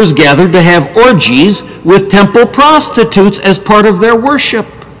worshipers gathered to have orgies with temple prostitutes as part of their worship.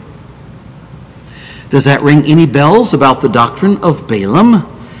 Does that ring any bells about the doctrine of Balaam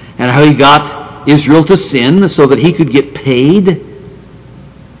and how he got Israel to sin so that he could get paid?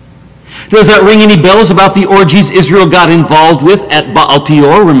 Does that ring any bells about the orgies Israel got involved with at Baal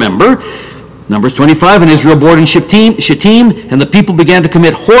Peor? Remember, Numbers 25, and Israel bored in Shittim, and the people began to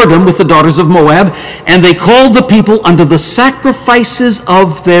commit whoredom with the daughters of Moab, and they called the people unto the sacrifices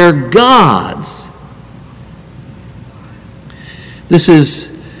of their gods. This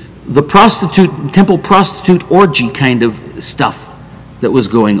is the temple prostitute orgy kind of stuff that was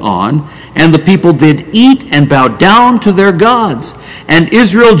going on. And the people did eat and bow down to their gods. And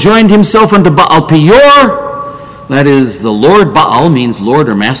Israel joined himself unto Baal Peor. That is, the Lord Baal means Lord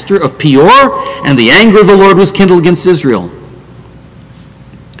or Master of Peor. And the anger of the Lord was kindled against Israel.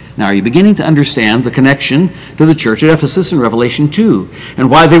 Now, are you beginning to understand the connection to the church at Ephesus in Revelation 2? And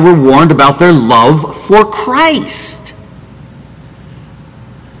why they were warned about their love for Christ?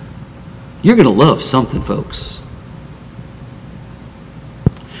 You're going to love something, folks.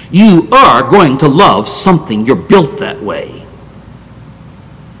 You are going to love something. You're built that way.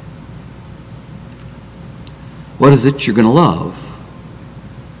 What is it you're going to love?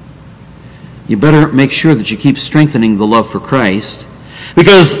 You better make sure that you keep strengthening the love for Christ.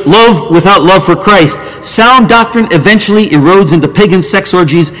 Because love without love for Christ, sound doctrine eventually erodes into pagan sex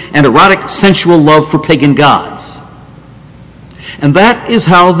orgies and erotic, sensual love for pagan gods. And that is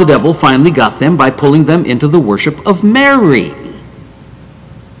how the devil finally got them, by pulling them into the worship of Mary.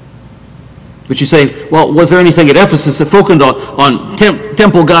 But you say, well, was there anything at Ephesus that focused on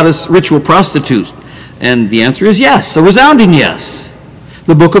temple goddess ritual prostitutes? And the answer is yes, a resounding yes.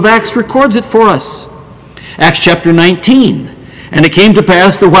 The book of Acts records it for us. Acts chapter 19. And it came to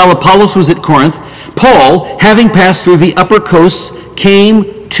pass that while Apollos was at Corinth, Paul, having passed through the upper coasts,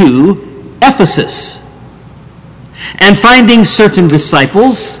 came to Ephesus. And finding certain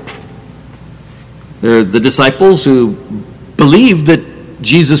disciples, they're the disciples who believed that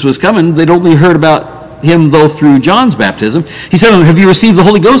Jesus was coming. They'd only heard about him, though, through John's baptism. He said unto them, have you received the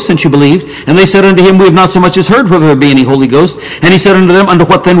Holy Ghost since you believed? And they said unto him, we have not so much as heard whether there be any Holy Ghost. And he said unto them, unto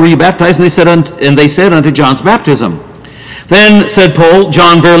what then were you baptized? And they said unto John's baptism. Then said Paul,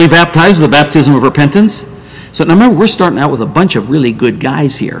 John verily baptized with the baptism of repentance. So now remember, we're starting out with a bunch of really good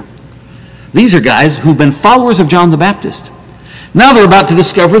guys here. These are guys who've been followers of John the Baptist. Now they're about to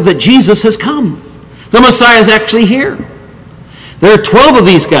discover that Jesus has come. The Messiah is actually here. There are 12 of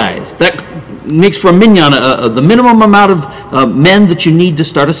these guys. That makes for a minyan, the minimum amount of men that you need to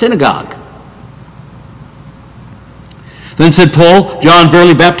start a synagogue. Then said Paul, John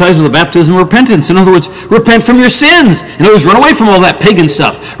verily baptized with the baptism of repentance. In other words, repent from your sins. In other words, run away from all that pagan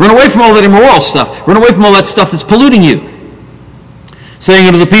stuff. Run away from all that immoral stuff. Run away from all that stuff that's polluting you. Saying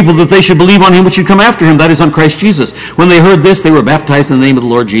unto the people that they should believe on him which should come after him, that is, on Christ Jesus. When they heard this, they were baptized in the name of the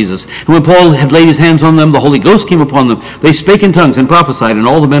Lord Jesus. And when Paul had laid his hands on them, the Holy Ghost came upon them. They spake in tongues and prophesied, and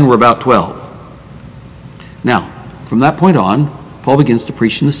all the men were about 12. Now, from that point on, Paul begins to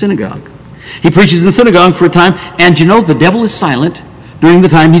preach in the synagogue. He preaches in the synagogue for a time, and you know, the devil is silent during the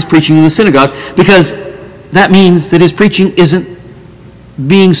time he's preaching in the synagogue, because that means that his preaching isn't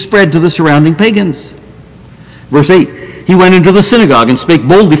being spread to the surrounding pagans. Verse 8. He went into the synagogue and spake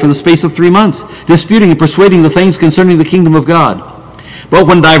boldly for the space of 3 months, disputing and persuading the things concerning the kingdom of God. But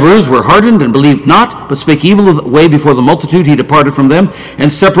when divers were hardened and believed not, but spake evil of the way before the multitude, he departed from them,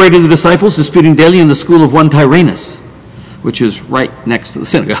 and separated the disciples, disputing daily in the school of one Tyrannus, which is right next to the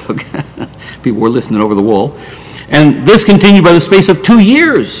synagogue. People were listening over the wall. And this continued by the space of 2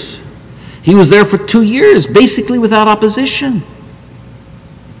 years. He was there for 2 years, basically without opposition.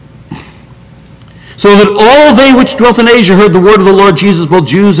 So that all they which dwelt in Asia heard the word of the Lord Jesus, both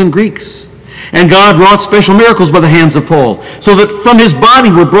Jews and Greeks. And God wrought special miracles by the hands of Paul, so that from his body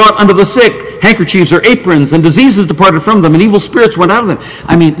were brought unto the sick handkerchiefs or aprons, and diseases departed from them, and evil spirits went out of them.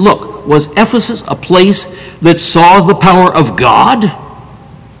 I mean, look, was Ephesus a place that saw the power of God?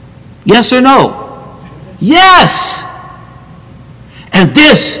 Yes or no? Yes! And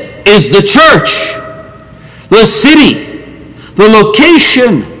this is the church, the city, the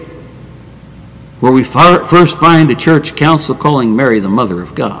location where we first find a church council calling Mary the Mother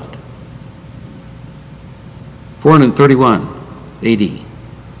of God. 431 AD.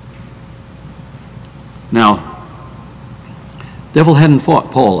 Now, the devil hadn't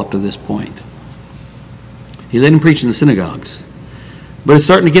fought Paul up to this point. He let him preach in the synagogues, but it's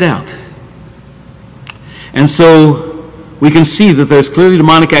starting to get out. And so we can see that there's clearly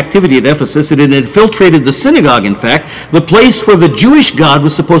demonic activity at Ephesus. It had infiltrated the synagogue, in fact, the place where the Jewish God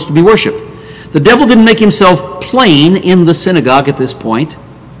was supposed to be worshipped. The devil didn't make himself plain in the synagogue at this point,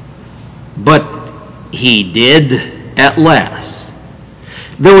 but he did at last.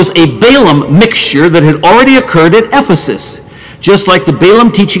 There was a Balaam mixture that had already occurred at Ephesus, just like the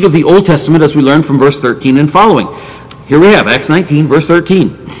Balaam teaching of the Old Testament, as we learn from verse 13 and following. Here we have Acts 19, verse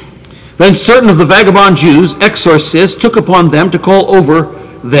 13. Then certain of the vagabond Jews, exorcists, took upon them to call over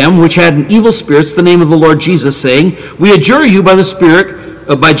them which had an evil spirits the name of the Lord Jesus, saying, We adjure you by the Spirit,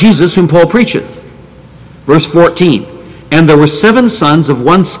 by Jesus whom Paul preacheth. Verse 14. And there were 7 sons of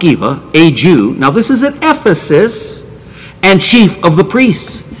one Sceva, a Jew. Now this is at Ephesus, and chief of the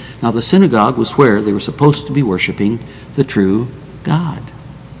priests. Now the synagogue was where they were supposed to be worshiping the true God.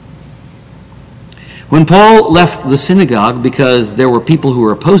 When Paul left the synagogue because there were people who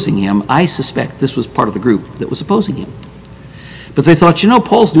were opposing him, I suspect this was part of the group that was opposing him. But they thought,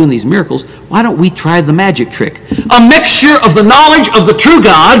 Paul's doing these miracles. Why don't we try the magic trick? A mixture of the knowledge of the true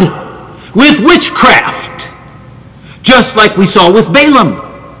God with witchcraft, just like we saw with Balaam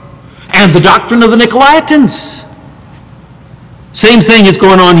and the doctrine of the Nicolaitans. Same thing is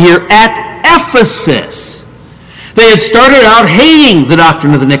going on here at Ephesus. They had started out hating the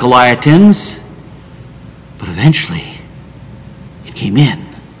doctrine of the Nicolaitans, but eventually it came in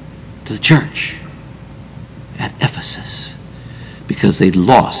to the church at Ephesus because they'd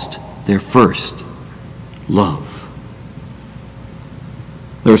lost their first love.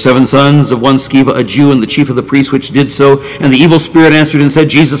 There were 7 sons of one Sceva, a Jew, and the chief of the priests which did so. And the evil spirit answered and said,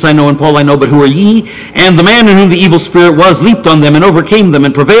 Jesus I know, and Paul I know, but who are ye? And the man in whom the evil spirit was leaped on them and overcame them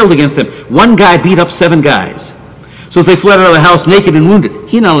and prevailed against them. One guy beat up 7 guys. So if they fled out of the house naked and wounded,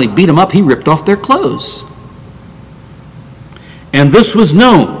 he not only beat them up, he ripped off their clothes. And this was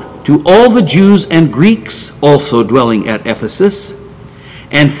known to all the Jews and Greeks also dwelling at Ephesus.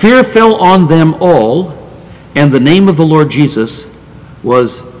 And fear fell on them all, and the name of the Lord Jesus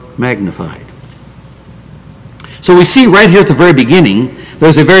was magnified. So we see right here at the very beginning,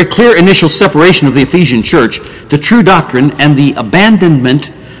 there's a very clear initial separation of the Ephesian church to true doctrine and the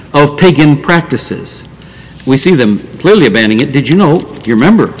abandonment of pagan practices. We see them clearly abandoning it. Did you know? You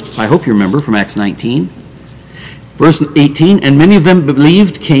remember, I hope you remember from Acts 19. Verse 18, and many of them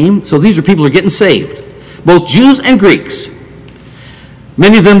believed, came. So these are people who are getting saved, both Jews and Greeks.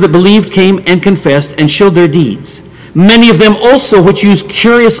 Many of them that believed came and confessed and showed their deeds. Many of them also which used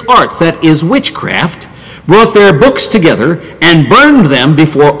curious arts, that is witchcraft, brought their books together and burned them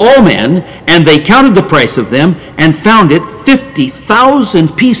before all men, and they counted the price of them and found it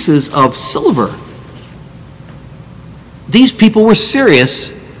 50,000 pieces of silver. These people were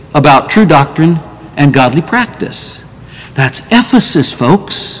serious about true doctrine and godly practice. That's Ephesus,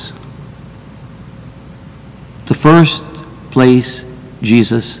 folks. The first place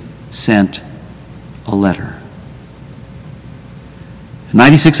Jesus sent a letter. In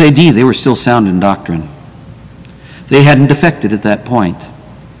 96 AD, they were still sound in doctrine. They hadn't defected at that point.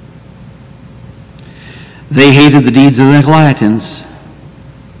 They hated the deeds of the Nicolaitans.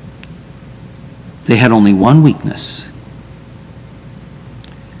 They had only one weakness.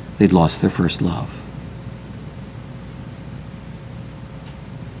 They'd lost their first love.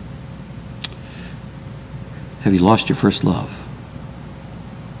 Have you lost your first love?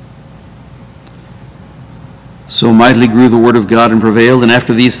 So mightily grew the word of God and prevailed, and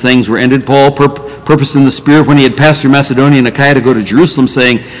after these things were ended, Paul purposed in the Spirit, when he had passed through Macedonia and Achaia, to go to Jerusalem,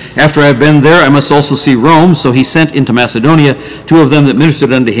 saying, After I have been there, I must also see Rome. So he sent into Macedonia 2 of them that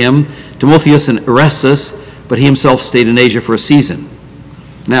ministered unto him, Timotheus and Erastus, but he himself stayed in Asia for a season.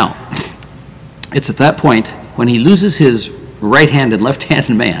 Now, it's at that point, when he loses his right hand and left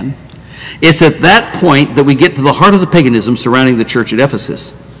hand man, it's at that point that we get to the heart of the paganism surrounding the church at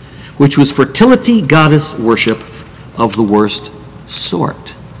Ephesus, which was fertility goddess worship of the worst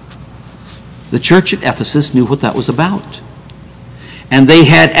sort. The church at Ephesus knew what that was about. And they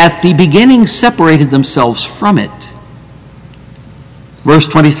had at the beginning separated themselves from it. Verse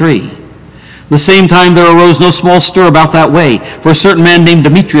 23. The same time there arose no small stir about that way. For a certain man named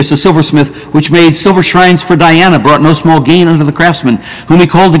Demetrius, a silversmith, which made silver shrines for Diana, brought no small gain unto the craftsmen, whom he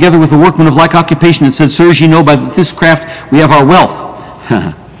called together with the workmen of like occupation, and said, Sirs, ye know by this craft we have our wealth.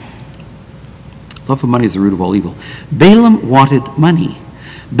 Love of money is the root of all evil. Balaam wanted money.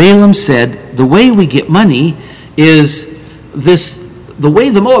 Balaam said, the way we get money is this, the way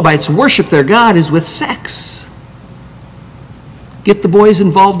the Moabites worship their God is with sex. Get the boys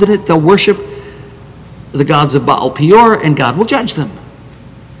involved in it, they'll worship the gods of Baal Peor, and God will judge them.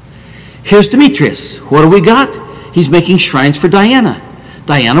 Here's Demetrius. What do we got? He's making shrines for Diana.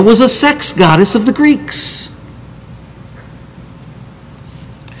 Diana was a sex goddess of the Greeks.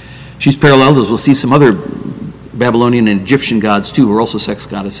 She's paralleled, as we'll see, some other Babylonian and Egyptian gods too, who are also sex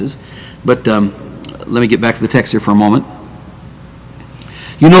goddesses. But let me get back to the text here for a moment.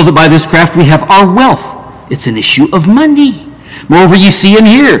 You know that by this craft we have our wealth. It's an issue of money. Moreover, ye see and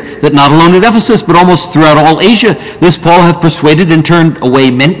hear that not alone at Ephesus, but almost throughout all Asia, this Paul hath persuaded and turned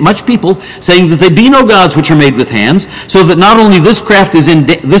away much people, saying that they be no gods which are made with hands, so that not only this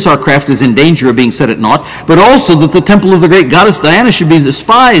our craft is in danger of being set at naught, but also that the temple of the great goddess Diana should be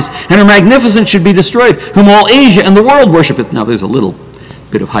despised, and her magnificence should be destroyed, whom all Asia and the world worshipeth. Now there's a little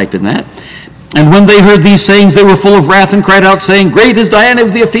bit of hype in that. And when they heard these sayings, they were full of wrath and cried out, saying, Great is Diana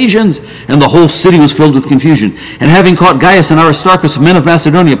of the Ephesians! And the whole city was filled with confusion. And having caught Gaius and Aristarchus, men of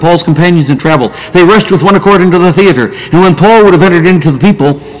Macedonia, Paul's companions in travel, they rushed with one accord into the theater. And when Paul would have entered into the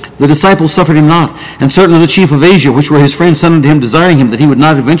people, the disciples suffered him not. And certain of the chief of Asia, which were his friends, sent unto him, desiring him that he would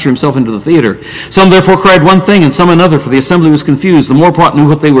not adventure himself into the theater. Some therefore cried one thing, and some another, for the assembly was confused. The more part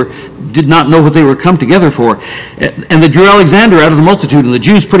did not know what they were come together for. And they drew Alexander out of the multitude, and the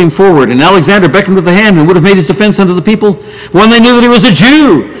Jews put him forward. And Alexander beckoned with the hand, and would have made his defense unto the people. When they knew that he was a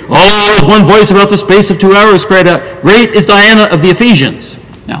Jew, all with one voice about the space of 2 hours cried out, Great is Diana of the Ephesians.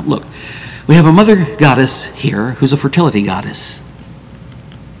 Now look, we have a mother goddess here who's a fertility goddess.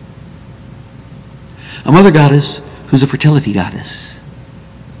 A mother goddess who's a fertility goddess.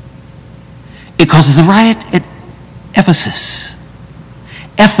 It causes a riot at Ephesus.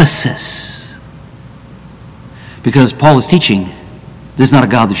 Ephesus. Because Paul is teaching there's not a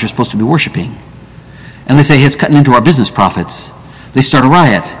God that you're supposed to be worshiping. And they say, hey, it's cutting into our business profits. They start a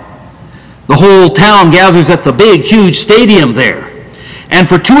riot. The whole town gathers at the big, huge stadium there. And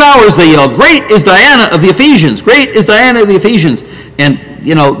for 2 hours they yell, Great is Diana of the Ephesians! Great is Diana of the Ephesians! And,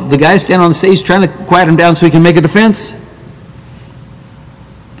 you know, the guys stand on the stage trying to quiet him down so he can make a defense.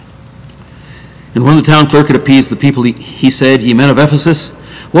 And when the town clerk had appeased the people, he said, Ye men of Ephesus,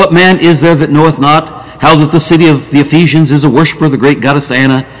 what man is there that knoweth not how that the city of the Ephesians is a worshiper of the great goddess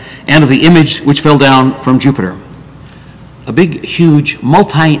Diana and of the image which fell down from Jupiter? A big, huge,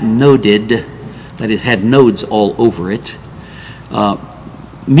 multi-noded, that is, had nodes all over it,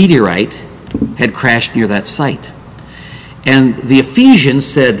 meteorite had crashed near that site. And the Ephesians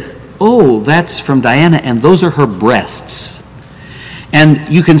said, oh, that's from Diana, and those are her breasts. And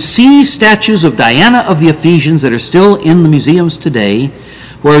you can see statues of Diana of the Ephesians that are still in the museums today,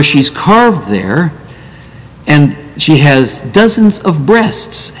 where she's carved there, and she has dozens of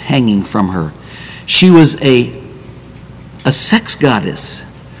breasts hanging from her. She was a sex goddess,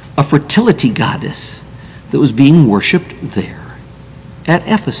 a fertility goddess that was being worshipped there at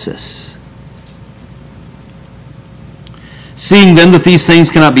Ephesus. Seeing then that these things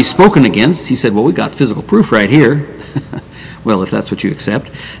cannot be spoken against, he said, well, we got physical proof right here. Well, if that's what you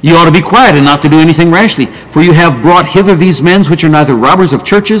accept, you ought to be quiet and not to do anything rashly. For you have brought hither these men which are neither robbers of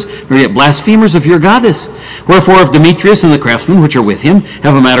churches, nor yet blasphemers of your goddess. Wherefore, if Demetrius and the craftsmen which are with him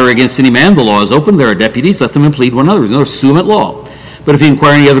have a matter against any man, the law is open, there are deputies, let them implead one another. There's no sue 'em at law. But if he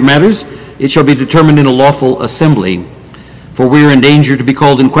inquire any other matters, it shall be determined in a lawful assembly. For we are in danger to be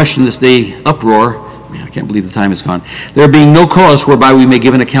called in question this day uproar. Man, I can't believe the time is gone. There being no cause whereby we may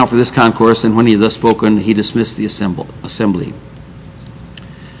give an account for this concourse, and when he had thus spoken, he dismissed the assembly.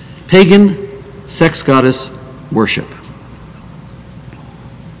 Pagan sex goddess worship.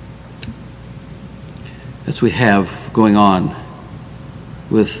 That's what we have going on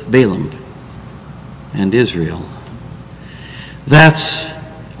with Balaam and Israel. That's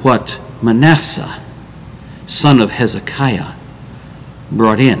what Manasseh, son of Hezekiah,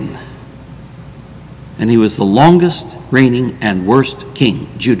 brought in. And he was the longest reigning and worst king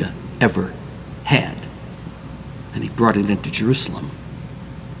Judah ever had. And he brought it into Jerusalem.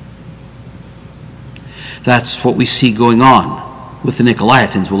 That's what we see going on with the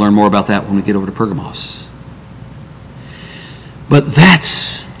Nicolaitans. We'll learn more about that when we get over to Pergamos. But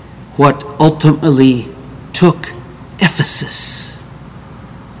that's what ultimately took Ephesus.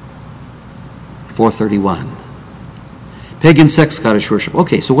 431. Pagan sex goddess worship.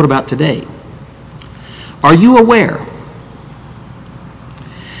 Okay, so what about today? Are you aware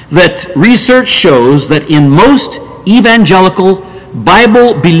that research shows that in most evangelical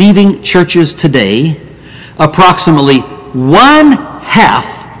Bible-believing churches today, approximately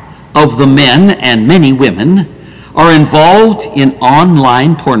 1/2 of the men and many women are involved in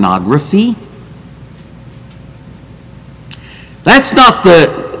online pornography. That's not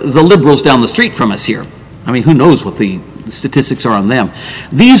the liberals down the street from us here. I mean, who knows what the statistics are on them.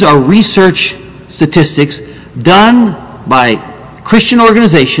 These are research statistics done by Christian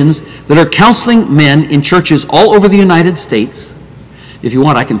organizations that are counseling men in churches all over the United States. If you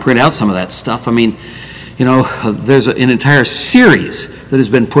want, I can print out some of that stuff. I mean, you know, there's an entire series that has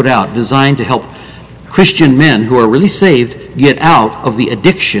been put out designed to help Christian men who are really saved get out of the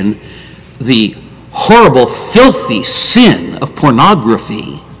addiction, the horrible, filthy sin of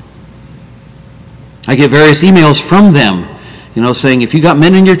pornography. I get various emails from them, you know, saying, if you got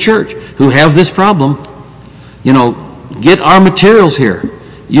men in your church who have this problem, you know, get our materials here.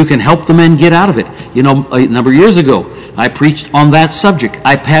 You can help the men get out of it. You know, a number of years ago, I preached on that subject.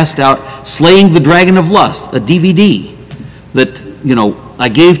 I passed out Slaying the Dragon of Lust, a DVD that, you know, I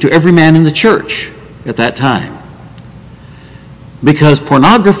gave to every man in the church at that time. Because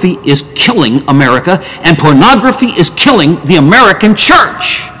pornography is killing America, and pornography is killing the American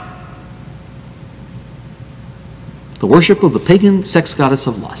church. The worship of the pagan sex goddess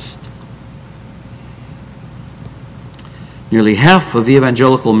of lust. Nearly half of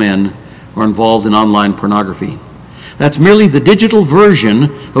evangelical men are involved in online pornography. That's merely the digital version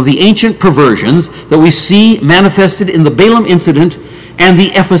of the ancient perversions that we see manifested in the Balaam incident and the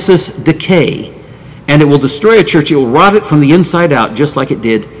Ephesus decay. And it will destroy a church. It will rot it from the inside out, just like it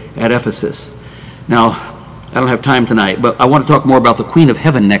did at Ephesus. Now, I don't have time tonight, but I want to talk more about the Queen of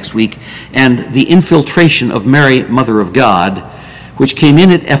Heaven next week and the infiltration of Mary, Mother of God, which came in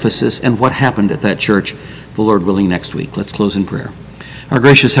at Ephesus, and what happened at that church, the Lord willing, next week. Let's close in prayer. Our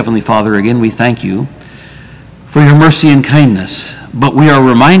gracious Heavenly Father, again, we thank you for your mercy and kindness, but we are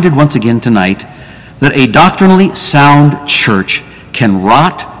reminded once again tonight that a doctrinally sound church can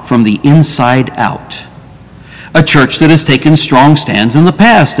rot from the inside out. A church that has taken strong stands in the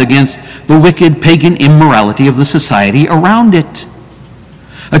past against the wicked pagan immorality of the society around it.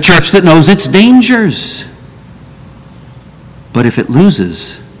 A church that knows its dangers. But if it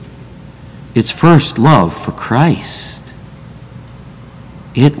loses its first love for Christ,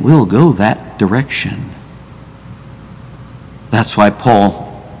 it will go that direction. That's why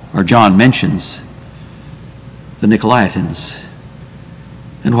John mentions the Nicolaitans,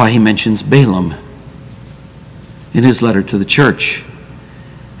 and why he mentions Balaam in his letter to the church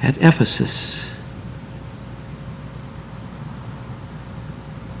at Ephesus.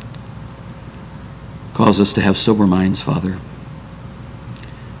 Cause us to have sober minds, Father.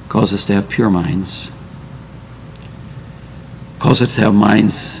 Cause us to have pure minds. Cause us to have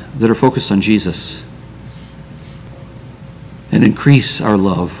minds that are focused on Jesus, and increase our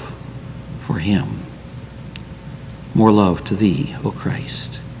love for him. More love to thee, O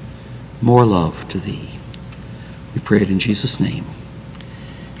Christ. More love to thee. We pray it in Jesus' name.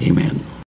 Amen.